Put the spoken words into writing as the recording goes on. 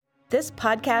This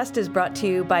podcast is brought to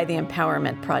you by the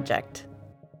Empowerment Project.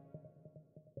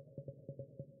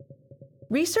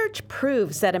 Research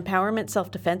proves that empowerment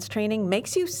self-defense training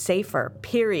makes you safer,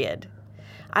 period.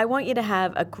 I want you to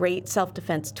have a great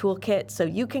self-defense toolkit so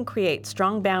you can create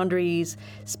strong boundaries,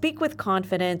 speak with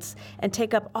confidence, and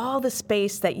take up all the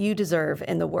space that you deserve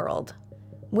in the world.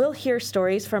 We'll hear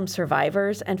stories from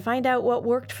survivors and find out what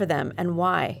worked for them and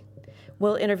why.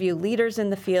 We'll interview leaders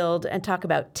in the field and talk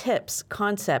about tips,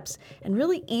 concepts, and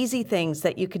really easy things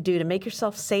that you could do to make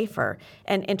yourself safer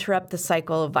and interrupt the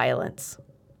cycle of violence.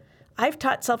 I've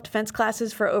taught self-defense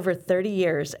classes for over 30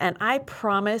 years, and I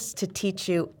promise to teach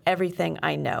you everything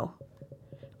I know.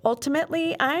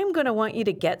 Ultimately, I'm going to want you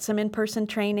to get some in-person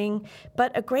training,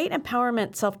 but a great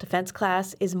empowerment self-defense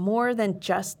class is more than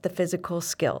just the physical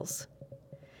skills.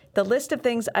 The list of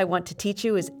things I want to teach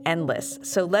you is endless,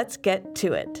 so let's get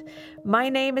to it. My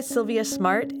name is Sylvia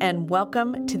Smart, and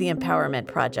welcome to the Empowerment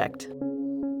Project.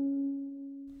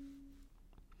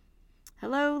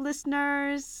 Hello,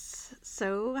 listeners.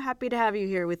 So happy to have you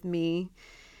here with me.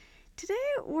 Today,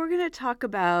 we're going to talk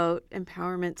about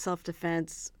empowerment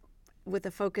self-defense with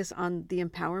a focus on the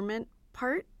empowerment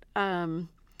part,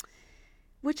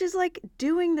 which is like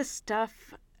doing the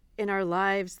stuff in our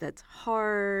lives that's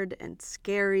hard and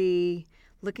scary,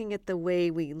 looking at the way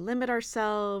we limit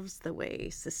ourselves, the way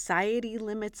society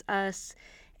limits us,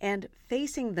 and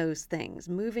facing those things,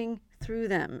 moving through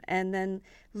them, and then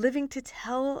living to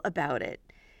tell about it,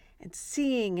 and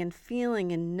seeing and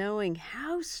feeling and knowing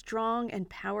how strong and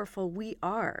powerful we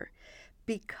are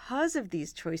because of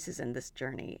these choices in this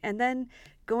journey, and then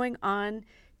going on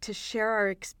to share our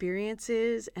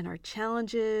experiences and our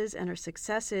challenges and our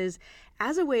successes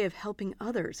as a way of helping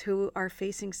others who are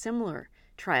facing similar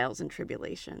trials and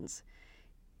tribulations.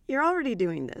 You're already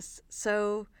doing this,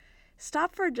 so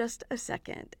stop for just a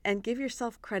second and give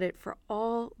yourself credit for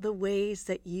all the ways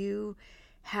that you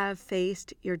have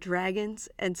faced your dragons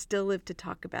and still live to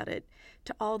talk about it,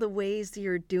 to all the ways that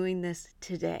you're doing this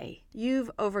today. You've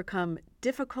overcome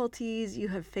difficulties, you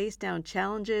have faced down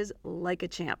challenges like a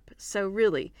champ. So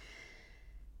really,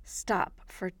 stop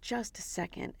for just a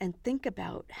second and think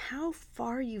about how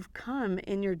far you've come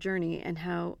in your journey and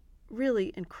how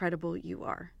really incredible you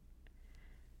are.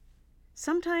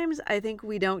 Sometimes I think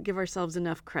we don't give ourselves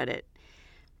enough credit.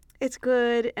 It's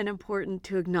good and important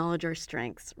to acknowledge our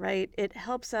strengths, right? It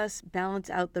helps us balance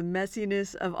out the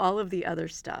messiness of all of the other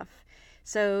stuff.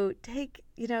 So take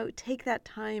that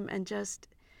time and just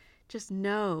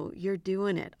know you're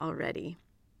doing it already.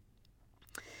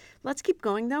 Let's keep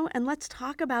going though, and let's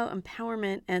talk about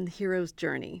empowerment and the hero's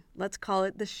journey. Let's call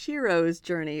it the Shero's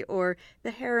journey or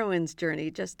the heroine's journey,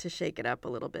 just to shake it up a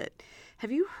little bit.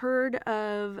 Have you heard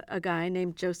of a guy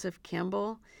named Joseph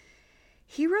Campbell?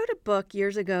 He wrote a book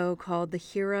years ago called The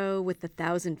Hero with a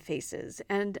Thousand Faces,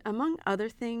 and among other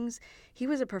things, he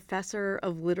was a professor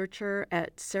of literature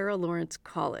at Sarah Lawrence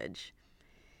College.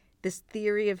 This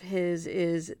theory of his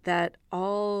is that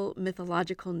all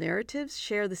mythological narratives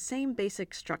share the same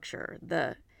basic structure,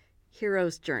 the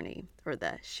hero's journey, or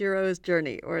the Shero's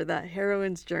journey, or the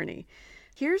heroine's journey.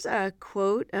 Here's a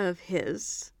quote of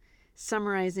his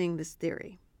summarizing this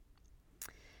theory.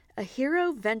 A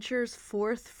hero ventures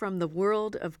forth from the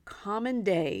world of common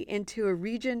day into a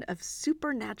region of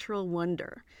supernatural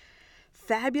wonder.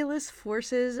 Fabulous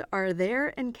forces are there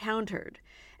encountered,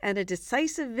 and a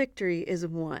decisive victory is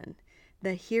won.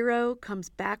 The hero comes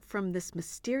back from this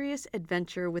mysterious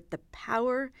adventure with the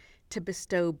power to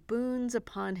bestow boons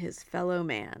upon his fellow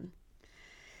man.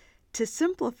 To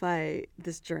simplify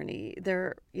this journey,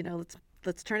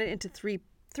 let's turn it into three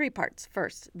parts.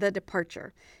 First, the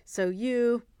departure. So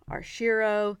you, our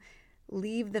Shero,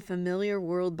 leave the familiar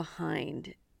world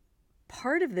behind.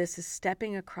 Part of this is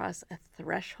stepping across a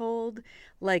threshold,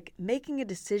 like making a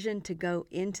decision to go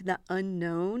into the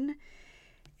unknown.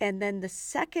 And then the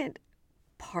second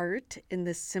part in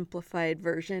this simplified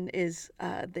version is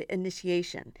the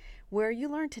initiation, where you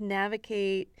learn to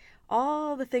navigate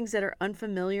all the things that are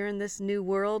unfamiliar in this new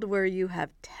world, where you have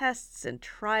tests and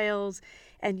trials,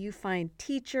 and you find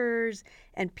teachers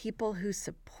and people who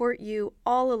support you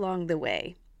all along the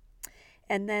way.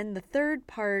 And then the third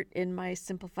part in my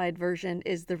simplified version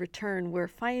is the return, where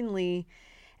finally,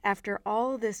 after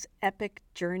all this epic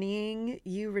journeying,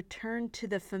 you return to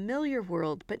the familiar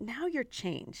world, but now you're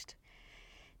changed.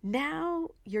 Now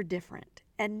you're different.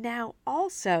 And now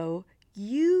also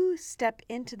you step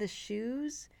into the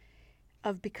shoes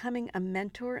of becoming a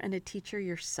mentor and a teacher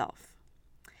yourself.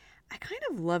 I kind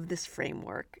of love this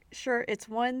framework. Sure, it's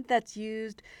one that's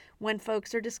used when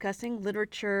folks are discussing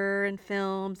literature and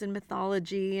films and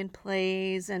mythology and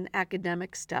plays and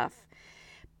academic stuff.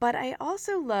 But I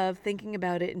also love thinking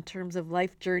about it in terms of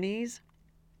life journeys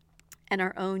and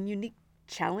our own unique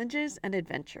challenges and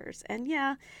adventures. And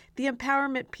yeah, the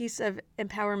empowerment piece of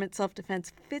empowerment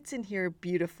self-defense fits in here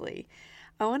beautifully.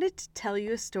 I wanted to tell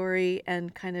you a story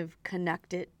and kind of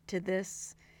connect it to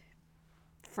this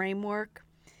framework.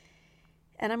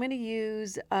 And I'm going to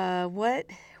use what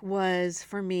was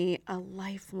for me a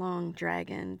lifelong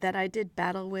dragon that I did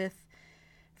battle with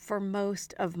for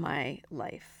most of my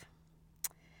life.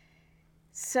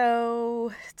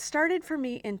 So it started for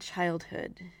me in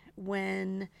childhood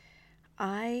when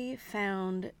I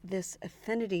found this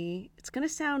affinity. It's going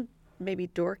to sound maybe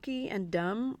dorky and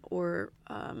dumb or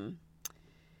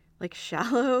like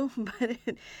shallow,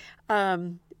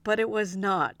 but it was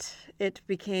not. It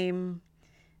became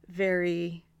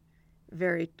very,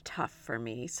 very tough for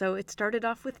me. So it started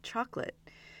off with chocolate,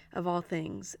 of all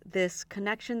things. This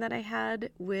connection that I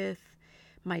had with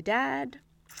my dad.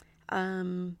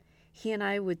 He and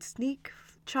I would sneak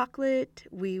chocolate.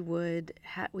 We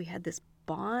had this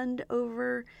bond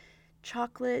over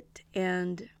chocolate,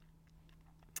 and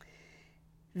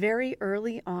very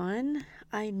early on,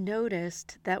 I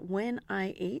noticed that when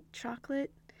I ate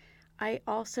chocolate, I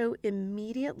also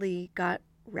immediately got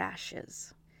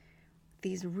rashes.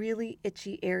 These really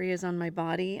itchy areas on my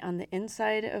body, on the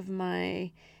inside of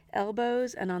my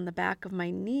elbows and on the back of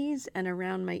my knees and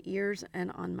around my ears and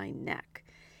on my neck.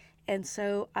 And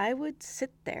so I would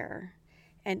sit there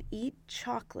and eat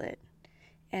chocolate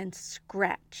and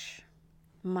scratch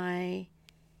my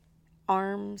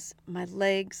arms, my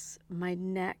legs, my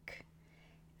neck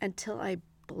until I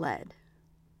bled.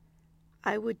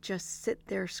 I would just sit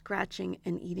there scratching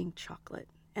and eating chocolate.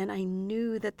 And I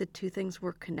knew that the two things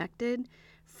were connected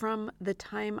from the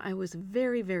time I was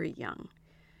very, very young.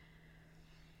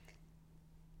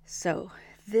 So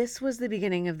this was the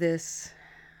beginning of this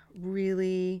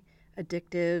really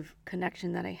addictive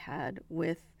connection that I had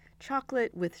with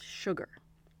chocolate, with sugar.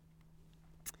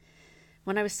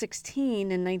 When I was 16 in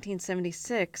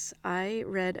 1976, I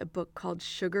read a book called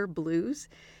Sugar Blues,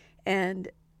 and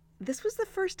this was the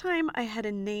first time I had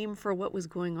a name for what was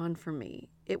going on for me.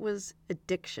 It was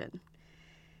addiction.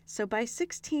 So by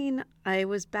 16, I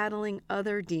was battling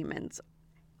other demons,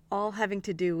 all having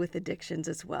to do with addictions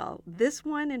as well. This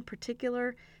one in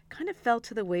particular kind of fell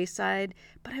to the wayside,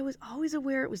 but I was always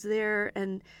aware it was there,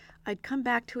 and I'd come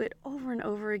back to it over and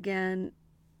over again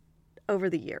over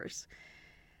the years.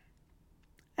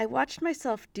 I watched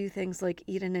myself do things like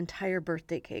eat an entire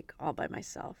birthday cake all by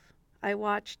myself. I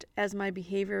watched as my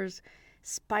behaviors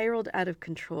spiraled out of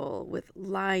control with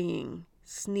lying,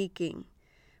 sneaking,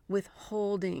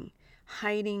 withholding,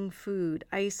 hiding food,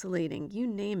 isolating, you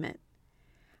name it.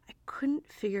 I couldn't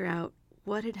figure out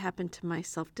what had happened to my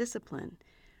self-discipline.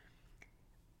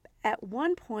 At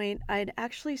one point, I'd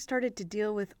actually started to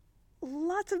deal with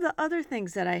lots of the other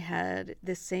things that I had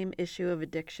this same issue of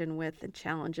addiction with and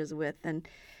challenges with,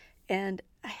 and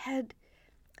I had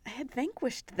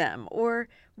vanquished them or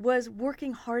was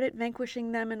working hard at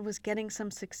vanquishing them and was getting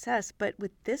some success. But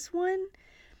with this one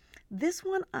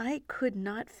I could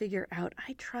not figure out.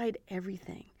 I tried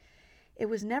everything. It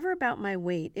was never about my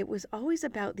weight. It was always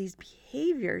about these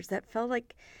behaviors that felt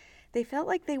like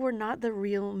they were not the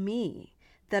real me.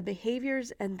 The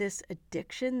behaviors and this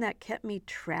addiction that kept me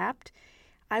trapped.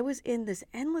 I was in this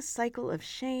endless cycle of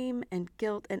shame and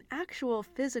guilt and actual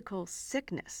physical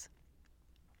sickness.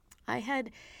 I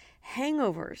had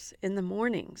hangovers in the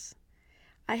mornings.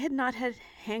 I had not had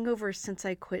hangovers since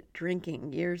I quit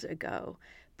drinking years ago,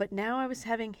 but now I was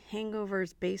having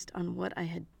hangovers based on what I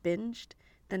had binged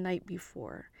the night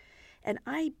before. And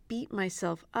I beat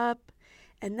myself up,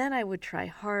 and then I would try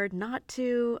hard not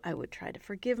to. I would try to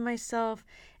forgive myself,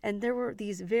 and there were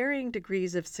these varying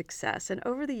degrees of success. And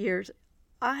over the years,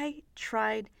 I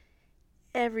tried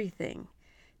everything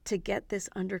to get this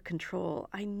under control.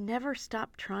 I never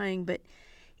stopped trying, but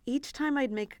each time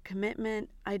I'd make a commitment,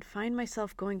 I'd find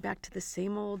myself going back to the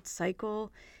same old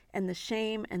cycle and the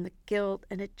shame and the guilt,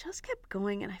 and it just kept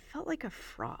going, and I felt like a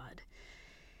fraud.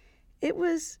 It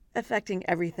was affecting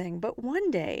everything, but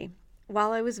one day,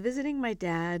 while I was visiting my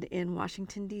dad in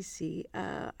Washington, D.C.,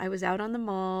 I was out on the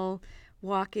mall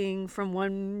walking from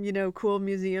one, cool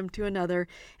museum to another,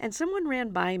 and someone ran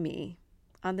by me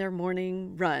on their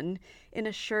morning run in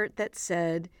a shirt that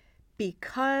said,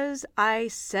 "Because I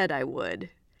said I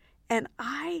would." And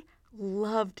I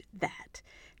loved that.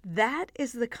 That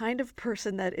is the kind of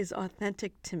person that is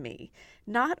authentic to me.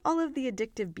 Not all of the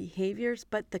addictive behaviors,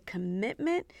 but the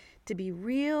commitment to be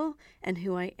real and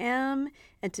who I am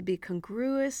and to be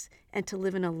congruous and to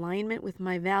live in alignment with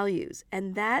my values.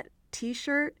 And that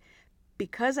t-shirt,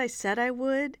 "Because I said I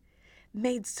would,"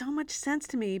 made so much sense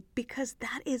to me because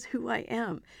that is who I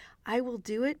am. I will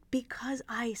do it because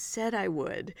I said I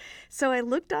would. So I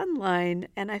looked online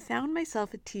and I found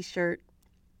myself a t-shirt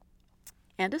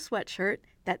and a sweatshirt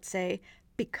that say,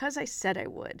 "Because I said I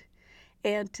would."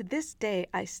 And to this day,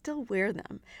 I still wear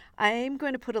them. I'm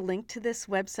going to put a link to this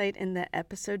website in the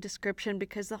episode description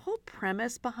because the whole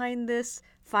premise behind this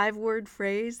 5-word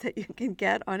phrase that you can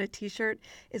get on a t-shirt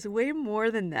is way more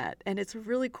than that. And it's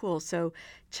really cool. So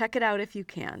check it out if you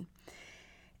can.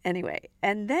 Anyway,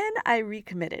 and then I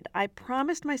recommitted. I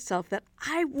promised myself that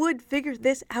I would figure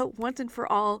this out once and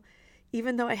for all,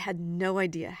 even though I had no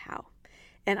idea how.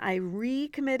 And I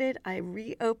recommitted. I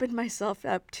reopened myself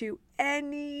up to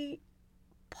any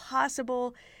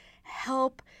possible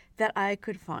help that I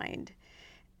could find.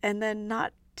 And then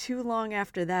not too long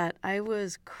after that, I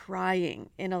was crying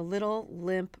in a little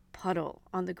limp puddle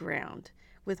on the ground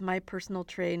with my personal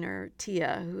trainer,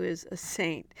 Tia, who is a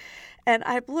saint. And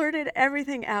I blurted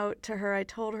everything out to her. I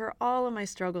told her all of my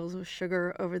struggles with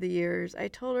sugar over the years. I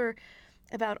told her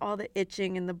about all the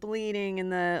itching and the bleeding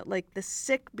and the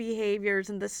sick behaviors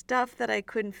and the stuff that I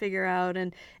couldn't figure out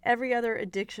and every other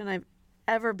addiction I've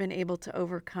ever been able to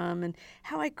overcome and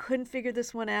how I couldn't figure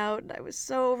this one out. And I was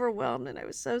so overwhelmed and I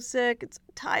was so sick and so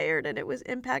tired and it was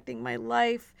impacting my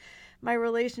life, my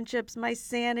relationships, my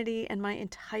sanity, and my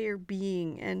entire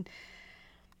being. And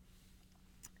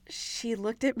she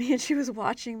looked at me and she was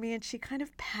watching me and she kind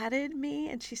of patted me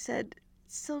and she said,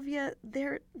 "Sylvia,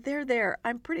 they're there."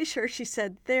 I'm pretty sure she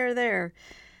said, "They're there."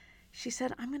 She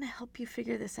said, "I'm going to help you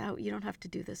figure this out. You don't have to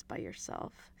do this by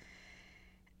yourself."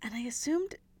 And I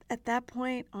assumed at that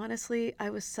point, honestly, I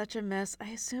was such a mess.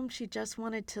 I assumed she just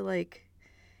wanted to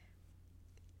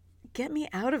get me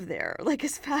out of there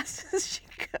as fast as she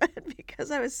could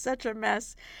because I was such a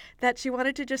mess that she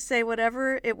wanted to just say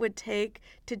whatever it would take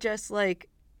to just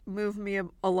move me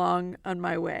along on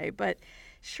my way. But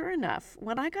sure enough,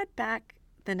 when I got back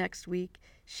the next week,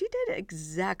 she did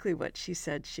exactly what she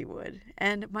said she would.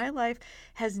 And my life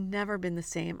has never been the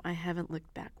same. I haven't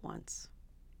looked back once.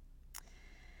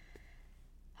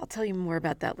 I'll tell you more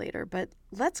about that later, but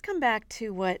let's come back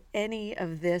to what any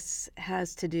of this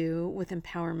has to do with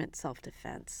empowerment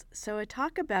self-defense. So I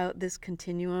talk about this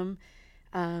continuum,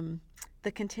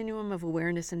 the continuum of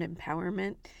awareness and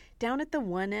empowerment. Down at the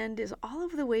one end is all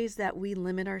of the ways that we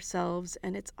limit ourselves,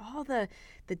 and it's all the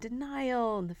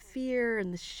denial and the fear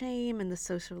and the shame and the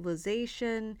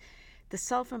socialization, the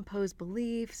self-imposed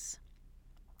beliefs,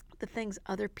 the things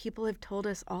other people have told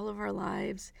us all of our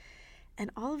lives, and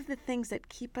all of the things that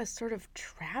keep us sort of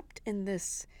trapped in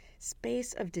this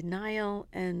space of denial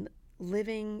and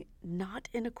living not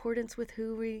in accordance with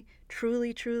who we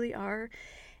truly, truly are.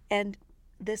 And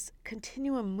this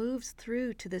continuum moves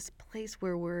through to this place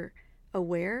where we're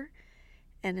aware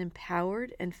and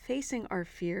empowered and facing our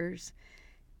fears,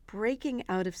 breaking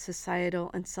out of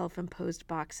societal and self-imposed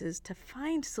boxes to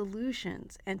find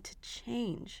solutions and to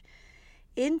change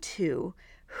into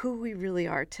who we really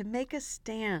are, to make a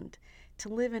stand, to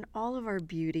live in all of our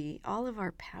beauty, all of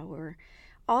our power,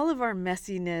 all of our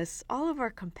messiness, all of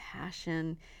our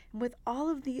compassion, and with all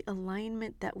of the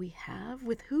alignment that we have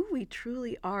with who we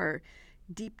truly are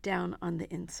deep down on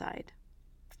the inside.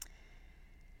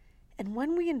 And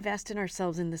when we invest in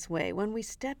ourselves in this way, when we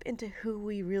step into who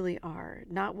we really are,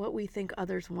 not what we think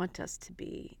others want us to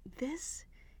be, this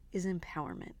is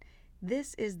empowerment.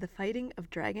 This is the fighting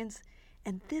of dragons,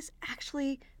 and this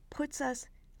actually puts us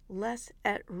less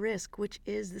at risk, which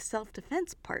is the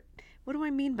self-defense part. What do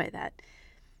I mean by that?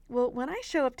 Well, when I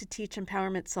show up to teach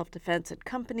empowerment self-defense at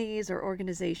companies or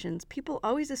organizations, people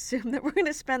always assume that we're going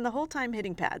to spend the whole time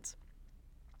hitting pads.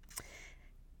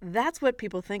 That's what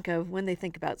people think of when they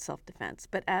think about self-defense.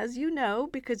 But as you know,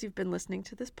 because you've been listening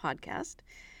to this podcast,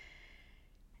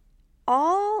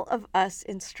 all of us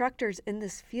instructors in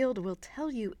this field will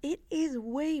tell you it is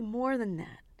way more than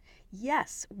that.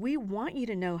 Yes, we want you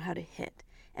to know how to hit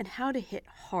and how to hit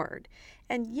hard.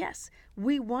 And yes,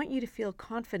 we want you to feel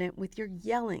confident with your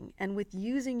yelling and with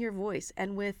using your voice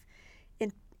and with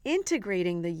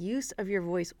integrating the use of your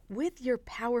voice with your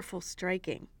powerful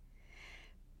striking.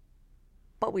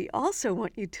 But we also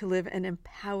want you to live an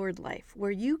empowered life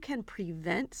where you can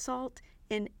prevent SALT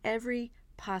in every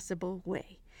possible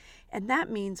way. And that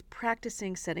means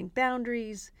practicing setting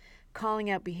boundaries, calling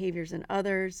out behaviors in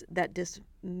others that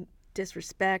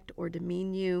disrespect or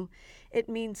demean you. It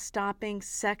means stopping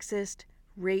sexist,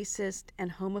 racist,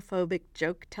 and homophobic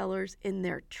joke tellers in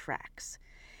their tracks.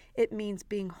 It means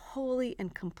being wholly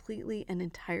and completely and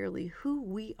entirely who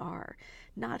we are,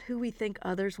 not who we think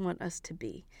others want us to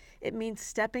be. It means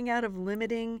stepping out of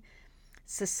limiting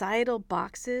societal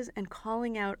boxes and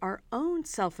calling out our own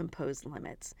self-imposed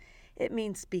limits. It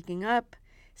means speaking up,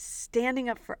 standing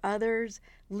up for others,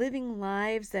 living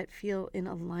lives that feel in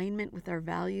alignment with our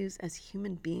values as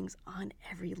human beings on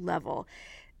every level.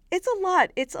 It's a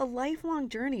lot. It's a lifelong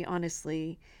journey,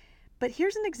 honestly. But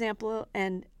here's an example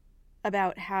and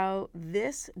about how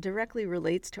this directly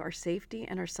relates to our safety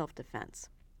and our self-defense.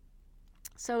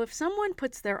 So if someone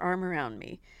puts their arm around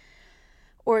me,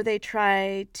 or they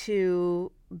try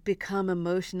to become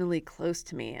emotionally close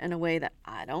to me in a way that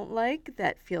I don't like,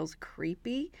 that feels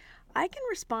creepy, I can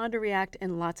respond or react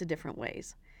in lots of different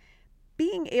ways.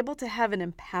 Being able to have an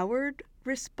empowered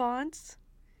response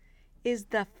is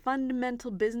the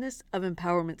fundamental business of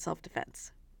empowerment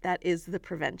self-defense. That is the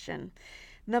prevention.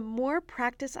 The more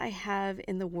practice I have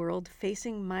in the world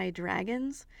facing my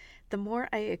dragons, the more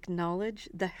I acknowledge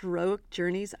the heroic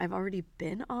journeys I've already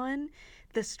been on,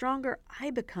 the stronger I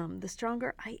become, the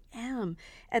stronger I am,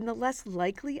 and the less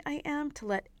likely I am to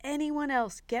let anyone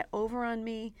else get over on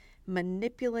me,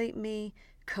 manipulate me,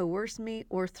 coerce me,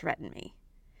 or threaten me.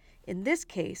 In this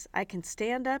case, I can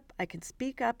stand up, I can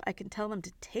speak up, I can tell them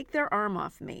to take their arm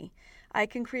off me. I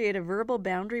can create a verbal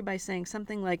boundary by saying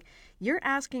something like, "You're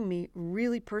asking me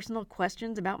really personal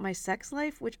questions about my sex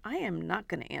life, which I am not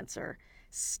going to answer.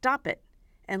 Stop it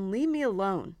and leave me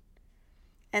alone."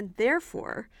 And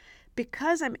therefore,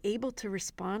 because I'm able to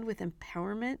respond with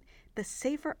empowerment, the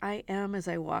safer I am as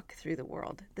I walk through the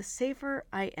world, the safer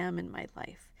I am in my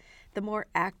life. The more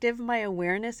active my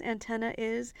awareness antenna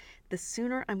is, the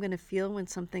sooner I'm going to feel when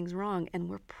something's wrong. And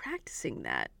we're practicing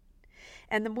that.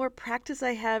 And the more practice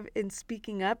I have in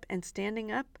speaking up and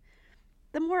standing up,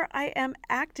 the more I am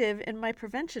active in my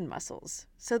prevention muscles.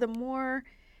 So the more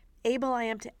able I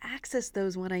am to access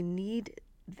those when I need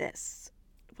this.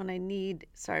 I'm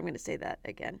going to say that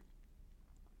again.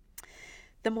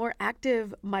 The more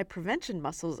active my prevention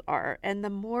muscles are, and the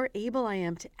more able I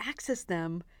am to access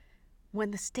them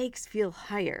when the stakes feel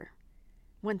higher,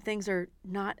 when things are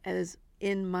not as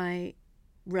in my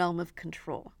realm of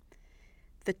control.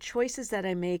 The choices that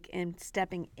I make in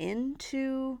stepping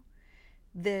into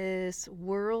this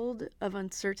world of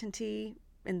uncertainty,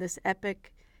 in this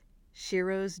epic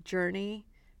Shiro's journey,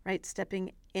 right?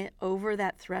 Stepping over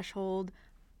that threshold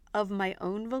of my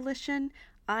own volition,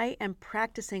 I am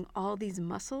practicing all these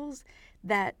muscles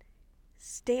that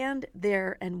stand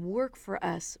there and work for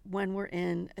us when we're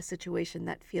in a situation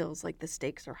that feels like the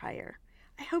stakes are higher.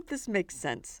 I hope this makes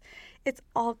sense. It's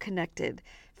all connected.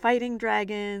 Fighting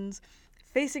dragons,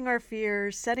 facing our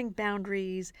fears, setting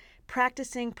boundaries,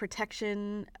 practicing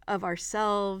protection of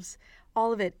ourselves,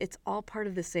 all of it, it's all part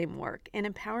of the same work. In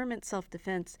empowerment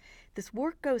self-defense, this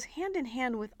work goes hand in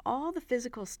hand with all the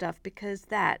physical stuff because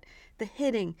the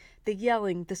hitting, the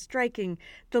yelling, the striking,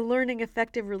 the learning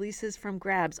effective releases from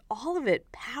grabs, all of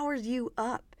it powers you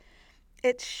up.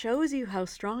 It shows you how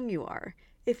strong you are,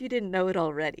 if you didn't know it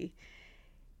already.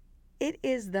 It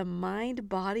is the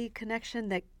mind-body connection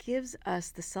that gives us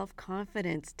the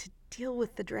self-confidence to deal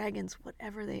with the dragons,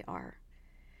 whatever they are.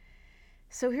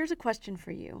 So here's a question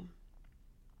for you.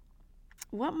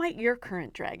 What might your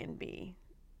current dragon be,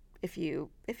 if you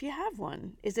have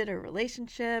one? Is it a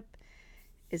relationship?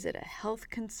 Is it a health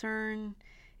concern?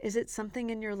 Is it something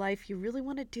in your life you really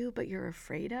want to do but you're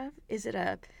afraid of? Is it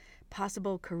a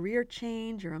possible career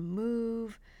change or a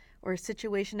move or a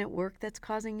situation at work that's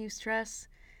causing you stress?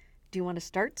 Do you want to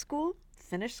start school,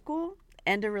 finish school,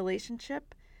 end a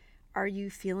relationship? Are you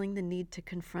feeling the need to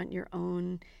confront your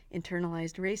own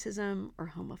internalized racism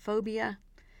or homophobia?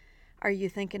 Are you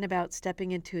thinking about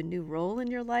stepping into a new role in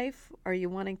your life? Are you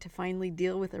wanting to finally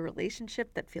deal with a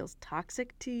relationship that feels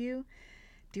toxic to you?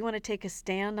 Do you want to take a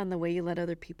stand on the way you let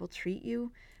other people treat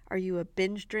you? Are you a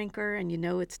binge drinker and you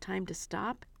know it's time to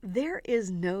stop? There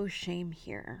is no shame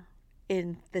here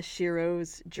in the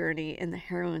Shiro's journey, in the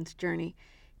heroine's journey.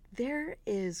 There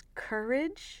is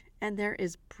courage and there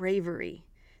is bravery.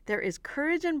 There is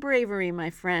courage and bravery, my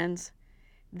friends.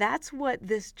 That's what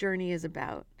this journey is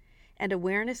about. And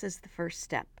awareness is the first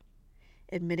step.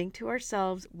 Admitting to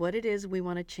ourselves what it is we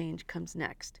want to change comes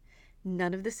next.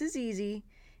 None of this is easy,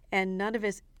 and none of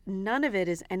it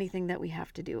is anything that we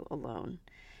have to do alone.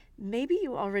 Maybe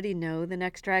you already know the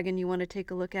next dragon you want to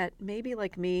take a look at. Maybe,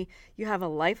 like me, you have a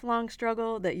lifelong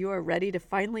struggle that you are ready to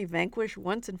finally vanquish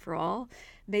once and for all.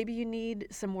 Maybe you need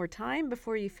some more time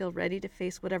before you feel ready to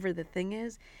face whatever the thing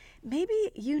is.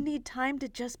 Maybe you need time to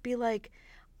just be like,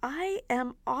 I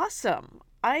am awesome.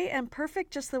 I am perfect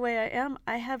just the way I am.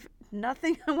 I have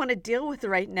nothing I want to deal with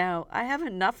right now. I have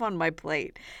enough on my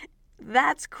plate.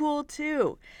 That's cool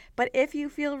too. But if you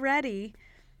feel ready,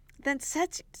 then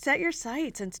set your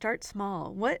sights and start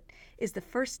small. What is the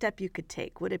first step you could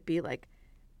take? Would it be like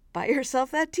buy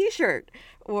yourself that t-shirt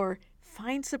or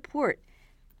find support?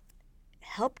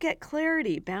 Help get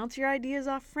clarity, bounce your ideas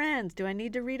off friends. Do I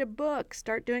need to read a book?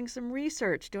 Start doing some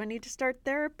research? Do I need to start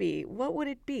therapy? What would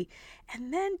it be?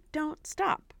 And then don't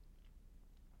stop,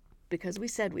 because we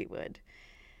said we would.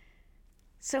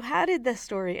 So how did the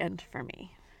story end for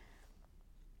me?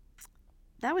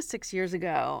 That was 6 years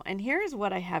ago, and here's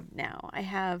what I have now. I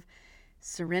have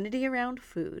serenity around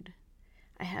food.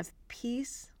 I have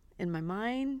peace in my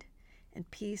mind and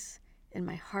peace in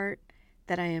my heart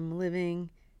that I am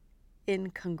living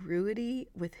in congruity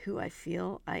with who I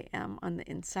feel I am on the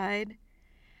inside.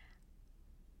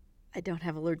 I don't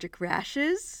have allergic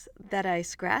rashes that I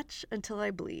scratch until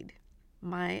I bleed.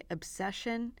 My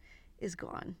obsession is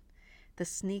gone. The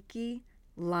sneaky,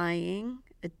 lying,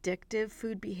 addictive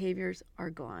food behaviors are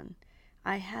gone.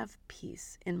 I have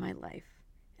peace in my life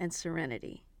and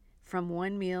serenity from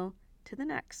one meal to the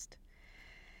next.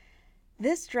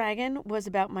 This dragon was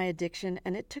about my addiction,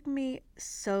 and it took me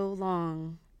so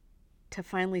long to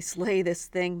finally slay this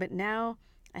thing, but now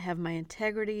I have my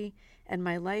integrity and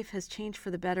my life has changed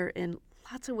for the better in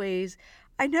lots of ways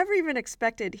I never even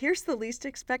expected. Here's the least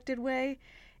expected way.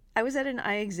 I was at an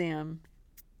eye exam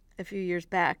a few years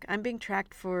back. I'm being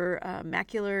tracked for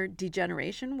macular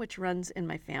degeneration, which runs in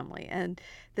my family. And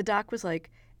the doc was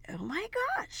like, oh my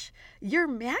gosh, your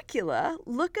macula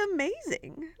look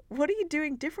amazing. What are you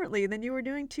doing differently than you were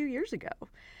doing 2 years ago?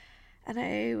 And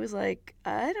I was like,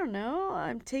 I don't know.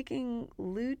 I'm taking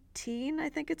lutein, I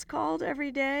think it's called,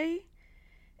 every day.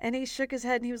 And he shook his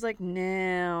head and he was like,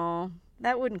 no,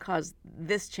 that wouldn't cause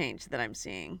this change that I'm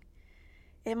seeing.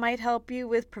 It might help you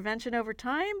with prevention over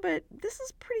time, but this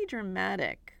is pretty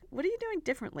dramatic. What are you doing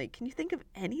differently? Can you think of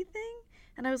anything?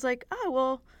 And I was like, oh,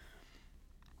 well,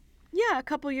 yeah, a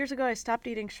couple years ago I stopped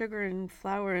eating sugar and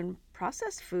flour and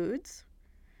processed foods.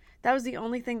 That was the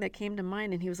only thing that came to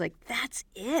mind. And he was like, that's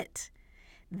it.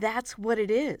 That's what it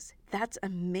is. That's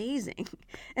amazing.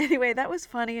 Anyway, that was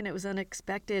funny and it was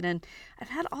unexpected. And I've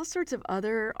had all sorts of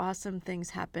other awesome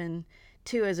things happen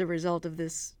too as a result of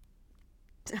this,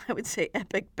 I would say,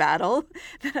 epic battle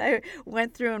that I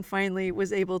went through and finally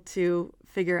was able to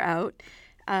figure out.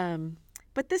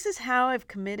 But this is how I've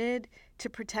committed to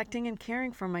protecting and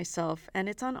caring for myself. And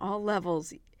it's on all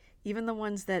levels, even the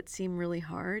ones that seem really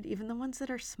hard, even the ones that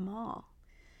are small.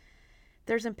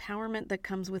 There's empowerment that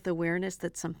comes with awareness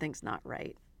that something's not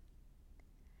right.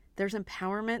 There's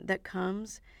empowerment that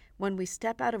comes when we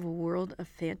step out of a world of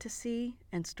fantasy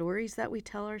and stories that we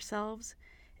tell ourselves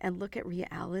and look at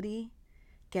reality,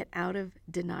 get out of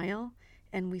denial,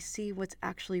 and we see what's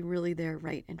actually really there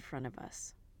right in front of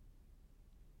us.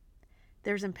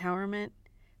 There's empowerment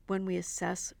when we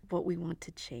assess what we want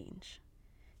to change.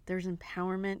 There's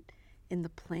empowerment in the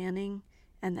planning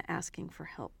and the asking for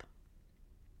help.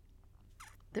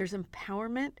 There's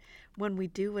empowerment when we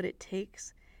do what it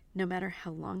takes, no matter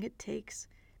how long it takes,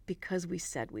 because we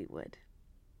said we would.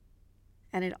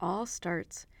 And it all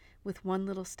starts with one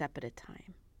little step at a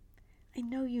time. I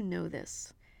know you know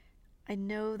this. I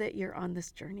know that you're on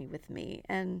this journey with me,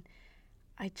 and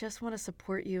I just want to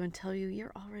support you and tell you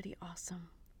you're already awesome.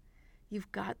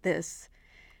 You've got this.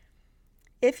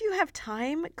 If you have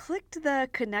time, click the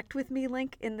Connect with Me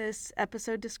link in this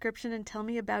episode description and tell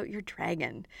me about your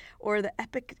dragon or the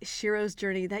epic Shiro's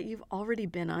journey that you've already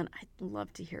been on. I'd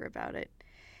love to hear about it.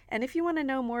 And if you want to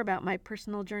know more about my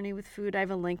personal journey with food, I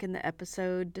have a link in the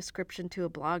episode description to a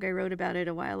blog I wrote about it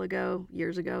a while ago,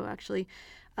 years ago actually,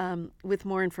 with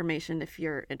more information if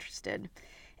you're interested.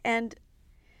 And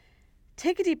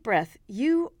take a deep breath.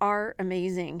 You are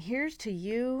amazing. Here's to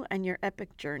you and your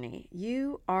epic journey.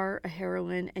 You are a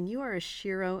heroine and you are a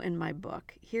Shiro in my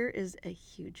book. Here is a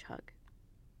huge hug.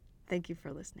 Thank you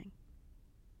for listening.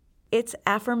 It's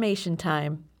affirmation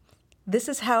time. This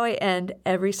is how I end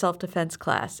every self-defense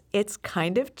class. It's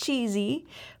kind of cheesy,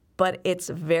 but it's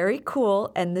very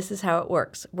cool, and this is how it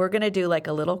works. We're going to do like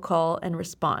a little call and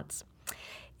response.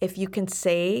 If you can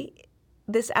say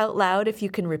this out loud, if you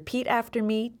can repeat after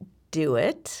me, do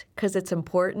it, because it's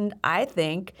important, I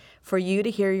think, for you to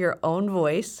hear your own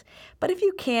voice. But if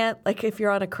you can't, like if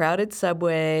you're on a crowded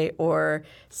subway or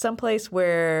someplace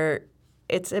where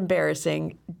it's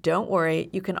embarrassing, don't worry.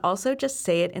 You can also just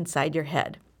say it inside your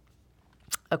head.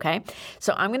 Okay?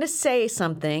 So I'm going to say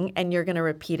something and you're going to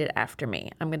repeat it after me.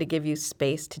 I'm going to give you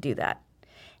space to do that.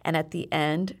 And at the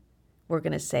end, we're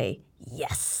going to say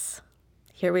yes.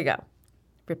 Here we go.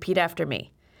 Repeat after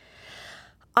me.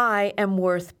 I am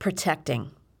worth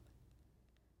protecting.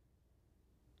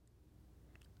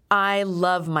 I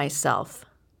love myself.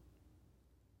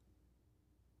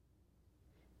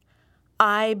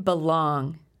 I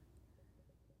belong.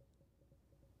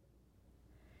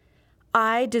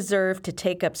 I deserve to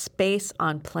take up space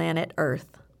on planet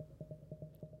Earth.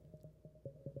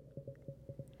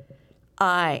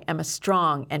 I am a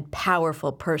strong and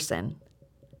powerful person.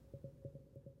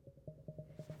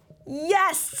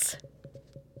 Yes!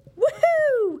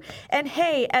 Woohoo! And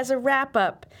hey, as a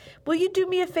wrap-up, will you do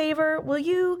me a favor? Will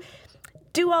you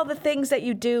do all the things that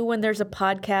you do when there's a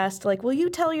podcast? Like, will you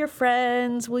tell your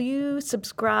friends? Will you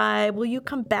subscribe? Will you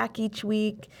come back each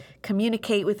week,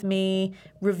 communicate with me,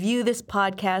 review this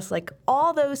podcast? Like,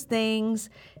 all those things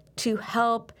to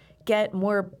help get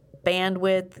more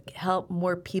bandwidth, help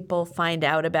more people find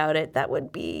out about it. That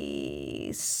would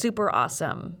be super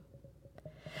awesome.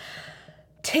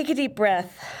 Take a deep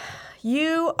breath.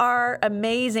 You are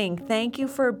amazing. Thank you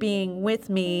for being with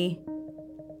me.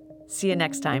 See you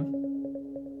next time.